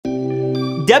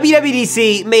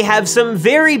WWDC may have some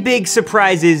very big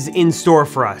surprises in store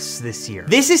for us this year.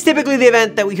 This is typically the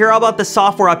event that we hear all about the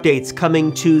software updates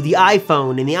coming to the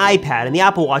iPhone and the iPad and the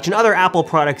Apple Watch and other Apple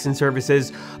products and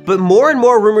services, but more and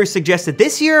more rumors suggest that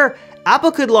this year,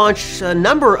 Apple could launch a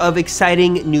number of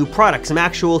exciting new products. Some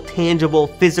actual tangible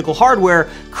physical hardware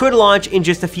could launch in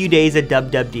just a few days at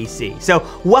WWDC. So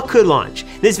what could launch?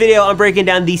 In this video, I'm breaking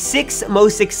down the 6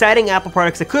 most exciting Apple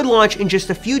products that could launch in just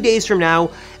a few days from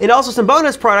now, and also some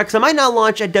bonus products that might not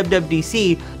launch at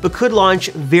WWDC, but could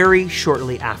launch very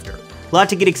shortly after. A lot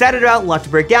to get excited about, a lot to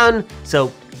break down,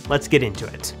 so let's get into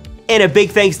it. And a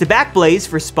big thanks to Backblaze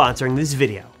for sponsoring this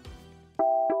video.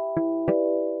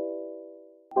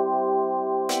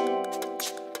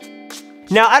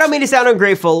 Now, I don't mean to sound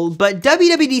ungrateful, but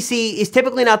WWDC is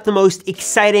typically not the most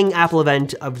exciting Apple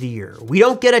event of the year. We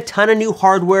don't get a ton of new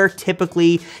hardware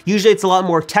typically. Usually it's a lot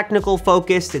more technical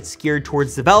focused, it's geared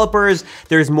towards developers.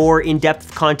 There's more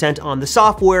in-depth content on the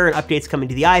software and updates coming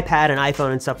to the iPad and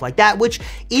iPhone and stuff like that, which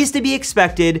is to be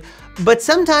expected. But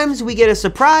sometimes we get a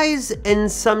surprise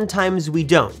and sometimes we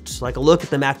don't. Like a look at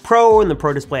the Mac Pro and the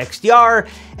Pro Display XDR,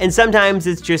 and sometimes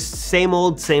it's just same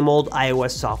old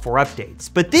iOS software updates.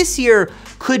 But this year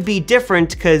could be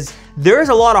different because there's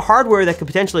a lot of hardware that could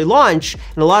potentially launch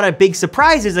and a lot of big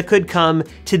surprises that could come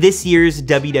to this year's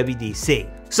WWDC.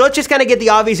 So let's just kind of get the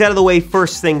obvious out of the way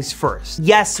first things first.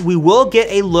 Yes, we will get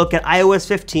a look at iOS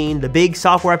 15, the big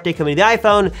software update coming to the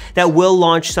iPhone that will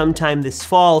launch sometime this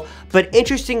fall. But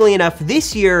interestingly enough,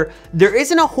 this year, there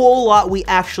isn't a whole lot we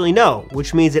actually know,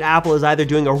 which means that Apple is either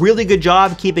doing a really good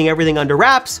job keeping everything under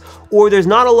wraps, or there's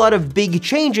not a lot of big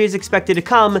changes expected to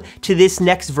come to this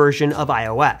next version of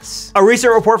iOS. A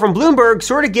recent report from Bloomberg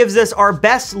sort of gives us our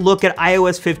best look at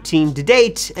iOS 15 to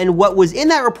date, and what was in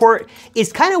that report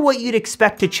is kind of what you'd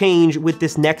expect to change with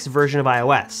this next version of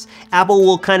iOS. Apple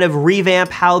will kind of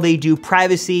revamp how they do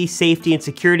privacy, safety, and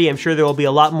security. I'm sure there will be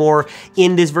a lot more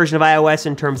in this version of iOS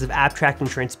in terms of app tracking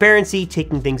transparency,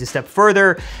 taking things a step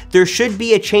further. There should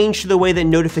be a change to the way that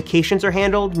notifications are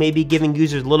handled, maybe giving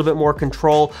users a little bit more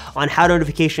control on how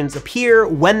notifications appear,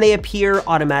 when they appear,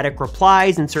 automatic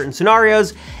replies in certain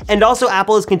scenarios. And also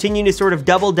Apple is continuing to sort of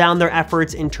double down their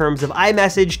efforts in terms of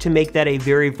iMessage to make that a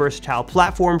very versatile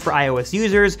platform for iOS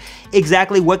users.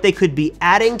 Exactly what they could be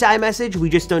adding to iMessage, we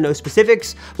just don't know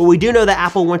specifics, but we do know that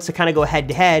Apple wants to kind of go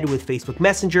head-to-head with Facebook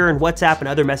Messenger and WhatsApp and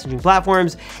other messaging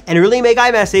platforms and really make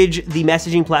iMessage the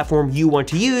messaging platform you want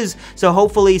to use, so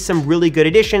hopefully some really good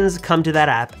additions come to that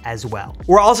app as well.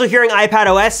 We're also hearing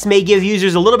iPadOS may give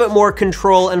users a little bit more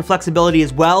control and flexibility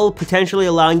as well, potentially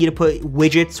allowing you to put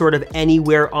widgets sort of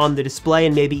anywhere on the display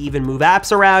and maybe even move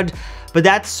apps around. But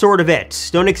that's sort of it.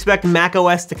 Don't expect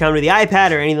macOS to come to the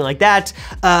iPad or anything like that.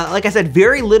 Like I said,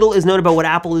 very little is known about what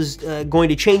Apple is going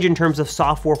to change in terms of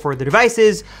software for the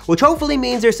devices, which hopefully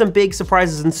means there's some big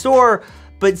surprises in store.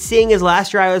 But seeing as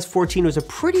last year iOS 14 was a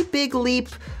pretty big leap,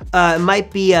 it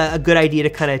might be a good idea to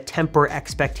kind of temper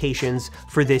expectations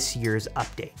for this year's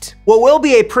update. What will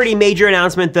be a pretty major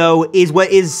announcement though is what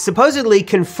is supposedly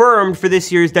confirmed for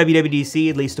this year's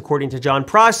WWDC, at least according to John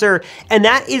Prosser, and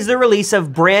that is the release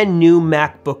of brand new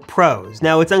MacBook Pros.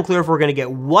 Now it's unclear if we're gonna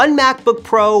get one MacBook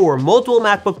Pro or multiple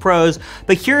MacBook Pros,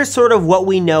 but here's sort of what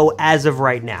we know as of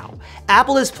right now.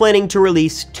 Apple is planning to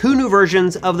release 2 new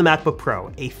versions of the MacBook Pro,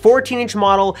 a 14-inch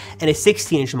model and a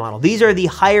 16-inch model. These are the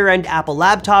higher-end Apple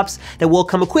laptops that will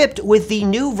come equipped with the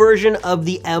new version of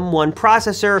the M1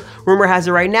 processor. Rumor has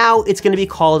it right now, it's gonna be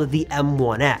called the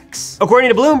M1X. According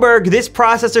to Bloomberg, this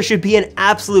processor should be an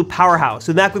absolute powerhouse,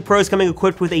 with MacBook Pros coming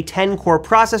equipped with a 10-core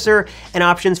processor and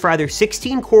options for either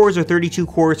 16 cores or 32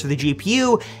 cores for the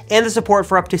GPU, and the support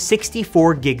for up to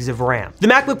 64 gigs of RAM. The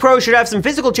MacBook Pro should have some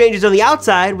physical changes on the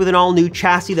outside with an all-new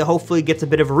chassis that hopefully gets a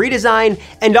bit of a redesign,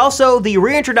 and also the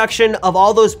reintroduction of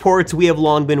all those ports we have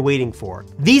long been waiting for.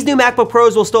 These new MacBook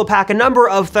Pros will still pack a number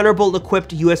of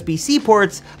Thunderbolt-equipped USB-C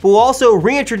ports, but will also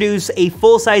reintroduce a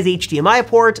full-size HDMI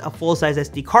port, a full-size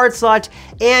SD card slot,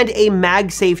 and a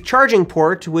MagSafe charging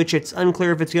port, which it's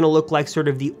unclear if it's going to look like sort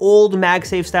of the old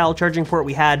MagSafe style charging port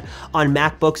we had on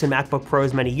MacBooks and MacBook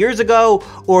Pros many years ago,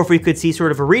 or if we could see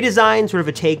sort of a redesign, sort of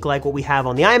a take like what we have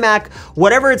on the iMac.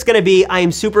 Whatever it's going to be, I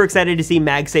am super excited to see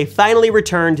MagSafe finally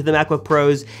return to the MacBook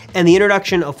Pros, and the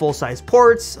introduction of full-size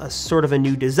ports, a sort of a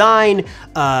new design,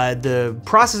 the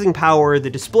processing power, the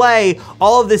display,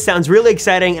 all of this sounds really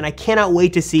exciting, and I cannot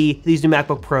wait to see these new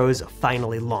MacBook Pros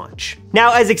finally launch.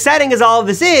 Now, as exciting as all of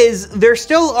this is, there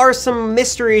still are some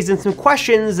mysteries and some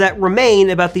questions that remain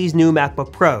about these new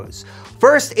MacBook Pros.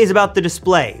 First is about the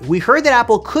display. We heard that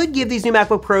Apple could give these new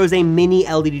MacBook Pros a mini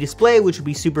LED display, which would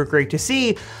be super great to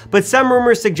see, but some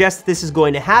rumors suggest that this is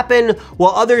going to happen,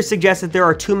 while others suggest that there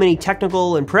are too many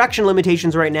technical and production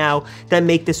limitations right now that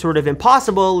make this sort of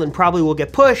impossible and probably will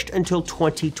get pushed until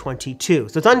 2022.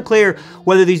 So it's unclear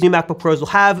whether these new MacBook Pros will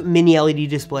have mini LED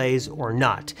displays or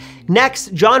not.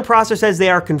 Next, John Prosser says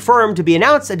they are confirmed to be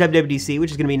announced at WWDC,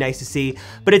 which is going to be nice to see,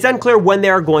 but it's unclear when they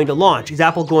are going to launch. Is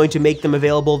Apple going to make them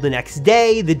available the next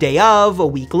day, the day of, a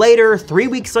week later, 3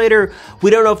 weeks later? We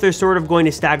don't know if they're sort of going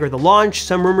to stagger the launch.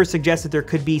 Some rumors suggest that there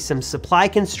could be some supply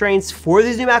constraints for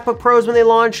these new MacBook Pros when they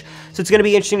launch, so it's going to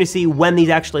be interesting to see when these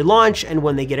actually launch and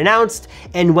when they get announced,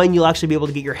 and when you'll actually be able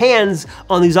to get your hands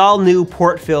on these all-new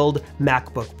port-filled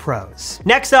MacBook Pros.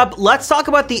 Next up, let's talk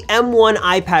about the M1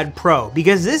 iPad Pro,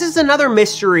 because this is another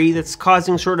mystery that's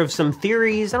causing sort of some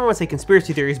theories. I don't want to say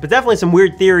conspiracy theories, but definitely some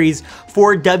weird theories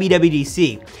for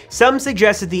WWDC. Some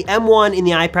suggest that the M1 in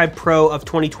the iPad Pro of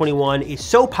 2021 is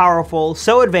so powerful,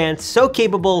 so advanced, so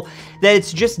capable that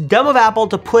it's just dumb of Apple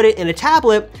to put it in a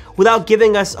tablet without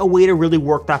giving us a way to really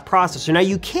work that processor. Now,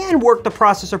 you can work the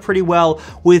processor pretty well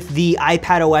with the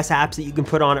iPadOS apps that you can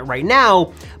put on it right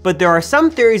now, but there are some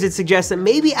theories that suggest that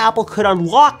maybe Apple could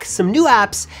unlock some new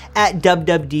apps at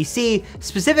WWDC,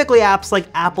 specifically apps like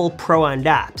Apple Pro-end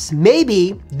apps.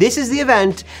 Maybe this is the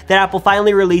event that Apple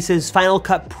finally releases Final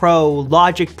Cut Pro,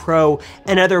 Logic Pro,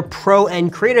 and other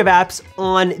Pro-end creative apps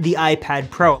on the iPad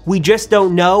Pro. We just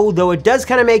don't know, though it does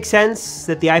kind of make sense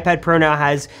that the iPad Pro now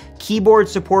has keyboard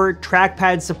support,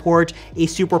 trackpad support, a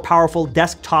super powerful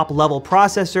desktop level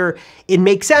processor. It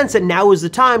makes sense that now is the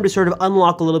time to sort of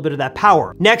unlock a little bit of that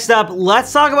power. Next up,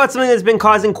 let's talk about something that's been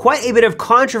causing quite a bit of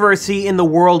controversy in the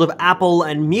world of Apple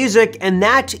and music, and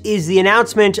that is the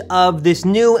announcement of this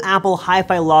new Apple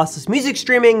Hi-Fi lossless music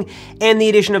streaming and the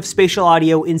addition of spatial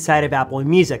audio inside of Apple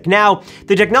Music. Now,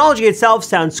 the technology itself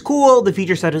sounds cool, the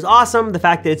feature set is awesome, the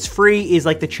fact that it's free is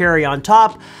like the cherry on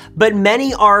top, but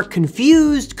many are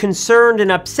confused, concerned,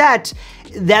 and upset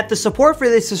that the support for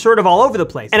this is sort of all over the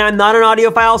place. And I'm not an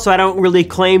audiophile, so I don't really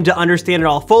claim to understand it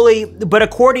all fully, but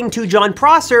according to John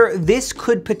Prosser, this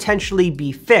could potentially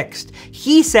be fixed.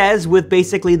 He says, with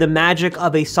basically the magic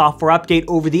of a software update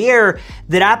over the air,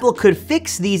 that Apple could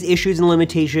fix these issues and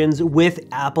limitations with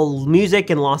Apple Music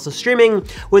and lossless streaming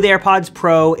with AirPods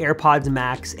Pro, AirPods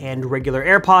Max, and regular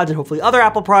AirPods, and hopefully other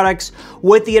Apple products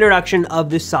with the introduction of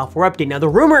this software update. Now, the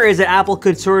rumor is that Apple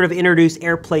could sort of introduce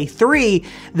AirPlay 3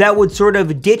 that would sort of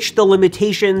ditch the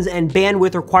limitations and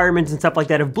bandwidth requirements and stuff like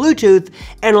that of Bluetooth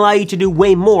and allow you to do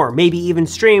way more, maybe even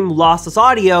stream lossless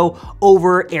audio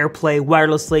over AirPlay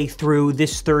wirelessly through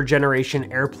this third generation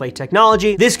AirPlay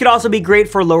technology. This could also be great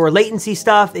for lower latency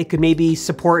stuff. It could maybe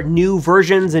support new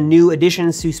versions and new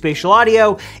additions to spatial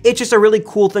audio. It's just a really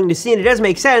cool thing to see, and it does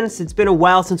make sense. It's been a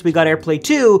while since we got AirPlay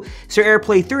 2, so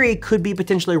AirPlay 3 could be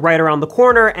potentially right around the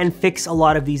corner and fix a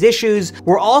lot of these issues.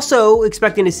 We're also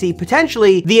expecting to see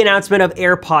potentially the announcement of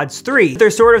AirPods 3. They're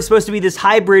sort of supposed to be this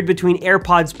hybrid between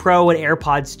AirPods Pro and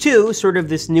AirPods 2, sort of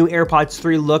this new AirPods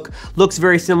 3 look. Looks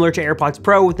very similar to AirPods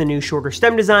Pro with a new shorter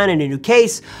stem design and a new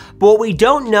case, but what we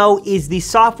don't know is the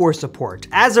software support.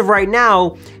 As of right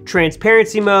now,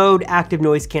 transparency mode, active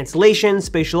noise cancellation,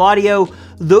 spatial audio,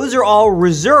 those are all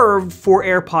reserved for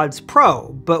AirPods Pro,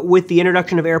 but with the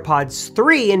introduction of AirPods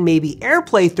 3 and maybe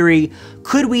AirPlay 3,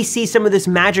 could we see some of this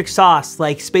magic sauce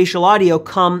like spatial audio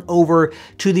come over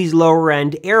to these lower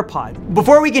end AirPods?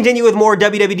 Before we continue with more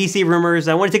WWDC rumors,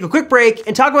 I want to take a quick break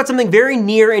and talk about something very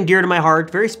near and dear to my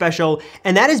heart, very special,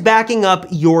 and that is backing up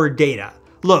your data.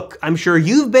 Look, I'm sure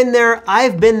you've been there,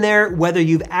 I've been there, whether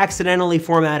you've accidentally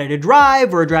formatted a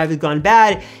drive or a drive has gone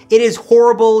bad, it is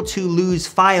horrible to lose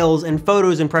files and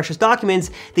photos and precious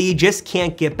documents that you just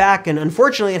can't get back, and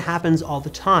unfortunately it happens all the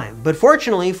time. But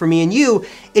fortunately for me and you,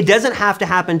 it doesn't have to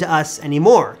happen to us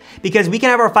anymore, because we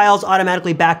can have our files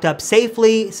automatically backed up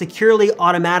safely, securely,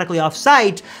 automatically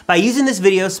off-site by using this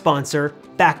video sponsor,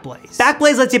 Backblaze.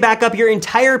 Backblaze lets you back up your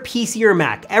entire PC or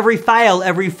Mac. Every file,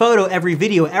 every photo, every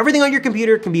video, everything on your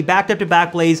computer can be backed up to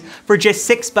Backblaze for just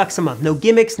 $6 a month. No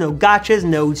gimmicks, no gotchas,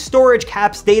 no storage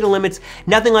caps, data limits,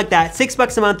 nothing like that.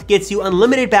 $6 a month gets you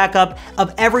unlimited backup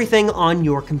of everything on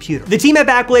your computer. The team at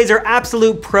Backblaze are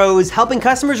absolute pros, helping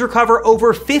customers recover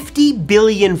over 50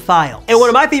 billion files. And one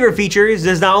of my favorite features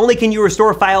is not only can you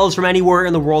restore files from anywhere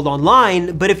in the world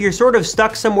online, but if you're sort of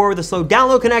stuck somewhere with a slow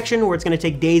download connection where it's gonna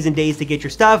take days and days to get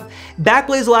your stuff,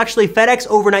 Backblaze will actually FedEx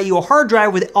overnight you a hard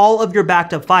drive with all of your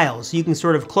backed up files. So you can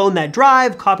sort of clone that drive,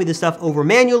 drive, copy the stuff over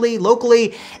manually,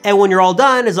 locally, and when you're all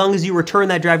done, as long as you return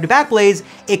that drive to Backblaze,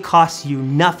 it costs you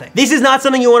nothing. This is not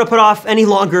something you want to put off any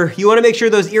longer. You want to make sure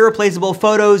those irreplaceable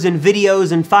photos and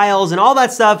videos and files and all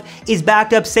that stuff is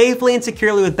backed up safely and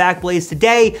securely with Backblaze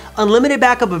today. Unlimited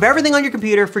backup of everything on your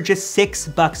computer for just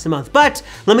 $6 a month. But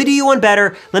let me do you one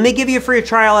better. Let me give you a free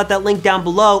trial at that link down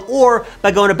below, or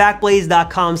by going to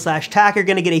backblaze.com/tack, you're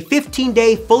gonna get a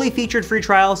 15-day fully featured free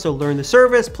trial. So learn the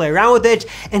service, play around with it,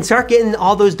 and start getting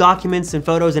all those documents and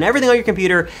photos and everything on your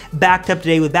computer backed up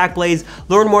today with Backblaze.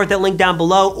 Learn more at that link down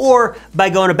below, or by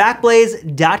going to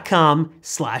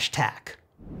backblaze.com/tack.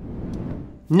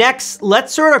 Next,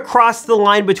 let's sort of cross the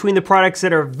line between the products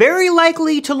that are very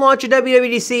likely to launch at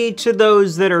WWDC to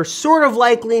those that are sort of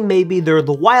likely. Maybe they're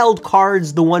the wild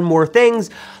cards, the one more things,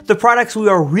 the products we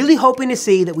are really hoping to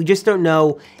see that we just don't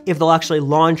know if they'll actually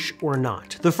launch or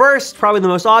not. The first, probably the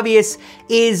most obvious,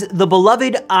 is the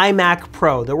beloved iMac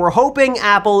Pro that we're hoping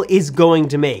Apple is going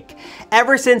to make.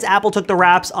 Ever since Apple took the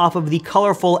wraps off of the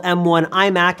colorful M1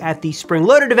 iMac at the Spring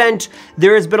Loaded event,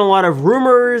 there has been a lot of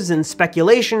rumors and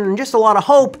speculation and just a lot of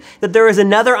hope that there is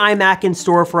another iMac in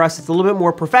store for us that's a little bit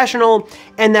more professional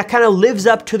and that kind of lives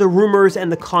up to the rumors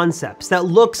and the concepts, that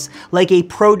looks like a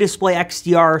Pro Display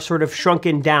XDR sort of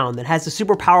shrunken down, that has a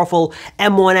super powerful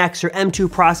M1X or M2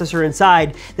 processor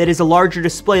inside, that is a larger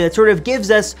display, that sort of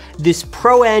gives us this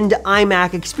pro-end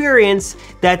iMac experience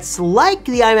that's like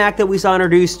the iMac that we saw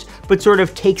introduced, but sort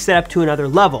of takes it up to another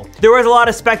level. There was a lot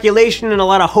of speculation and a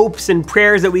lot of hopes and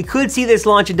prayers that we could see this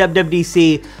launch at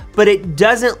WWDC, but it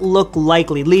doesn't look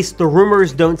likely. At least the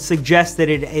rumors don't suggest that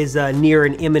it is near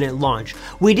an imminent launch.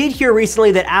 We did hear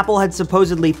recently that Apple had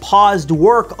supposedly paused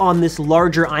work on this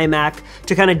larger iMac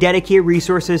to kind of dedicate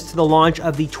resources to the launch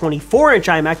of the 24-inch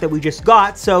iMac that we just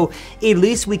got, so at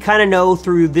least we kind of know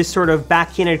through this sort of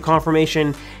backhanded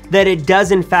confirmation that it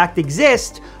does in fact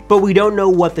exist, but we don't know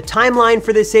what the timeline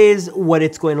for this is, what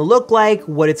it's going to look like,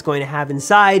 what it's going to have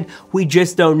inside. We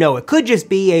just don't know. It could just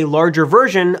be a larger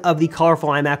version of the colorful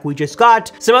iMac we just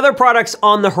got. Some other products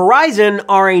on the horizon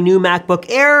are a new MacBook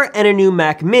Air and a new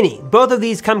Mac Mini. Both of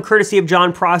these come courtesy of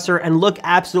Jon Prosser and look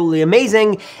absolutely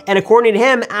amazing, and according to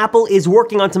him, Apple is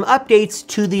working on some updates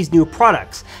to these new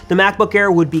products. The MacBook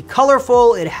Air would be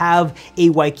colorful, it'd have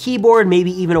a white keyboard,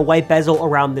 maybe even a white bezel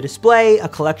around the display, a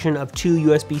collection of 2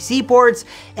 USB-C ports,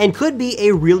 and could be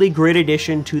a really great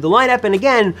addition to the lineup, and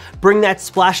again, bring that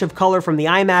splash of color from the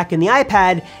iMac and the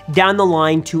iPad down the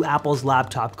line to Apple's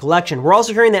laptop collection. We're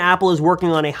also hearing that Apple is working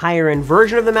on a higher end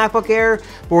version of the MacBook Air,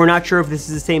 but we're not sure if this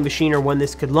is the same machine or when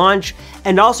this could launch.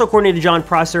 And also, according to Jon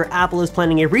Prosser, Apple is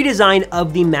planning a redesign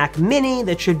of the Mac Mini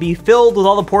that should be filled with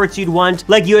all the ports you'd want,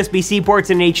 like USB-C ports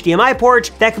and an HDMI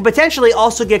port, that could potentially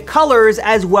also get colors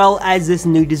as well as this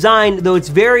new design, though it's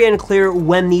very unclear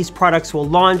when these products will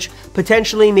launch.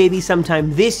 Potentially maybe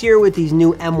sometime this year with these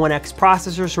new M1X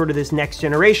processors, sort of this next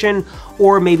generation,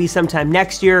 or maybe sometime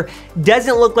next year.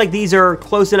 Doesn't look like these are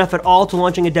close enough at all to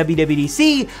launching at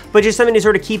WWDC, but just something to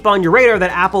sort of keep on your radar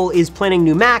that Apple is planning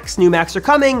new Macs are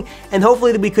coming, and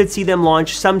hopefully that we could see them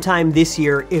launch sometime this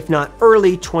year, if not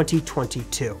early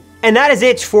 2022. And that is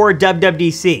it for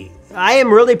WWDC. I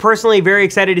am really personally very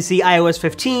excited to see iOS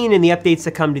 15 and the updates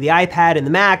that come to the iPad and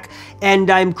the Mac, and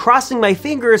I'm crossing my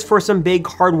fingers for some big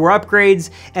hardware upgrades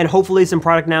and hopefully some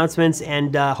product announcements,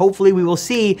 and hopefully we will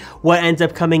see what ends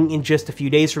up coming in just a few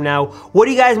days from now. What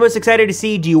are you guys most excited to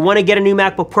see? Do you want to get a new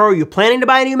MacBook Pro? Are you planning to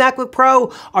buy a new MacBook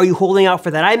Pro? Are you holding out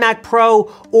for that iMac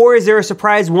Pro? Or is there a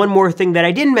surprise one more thing that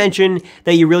I didn't mention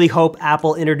that you really hope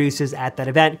Apple introduces at that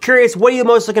event? Curious, what are you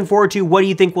most looking forward to? What do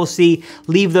you think we'll see?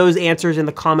 Leave those answers in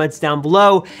the comments down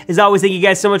below. As always, thank you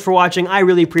guys so much for watching. I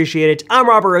really appreciate it. I'm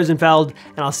Robert Rosenfeld,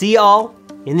 and I'll see you all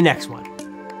in the next one.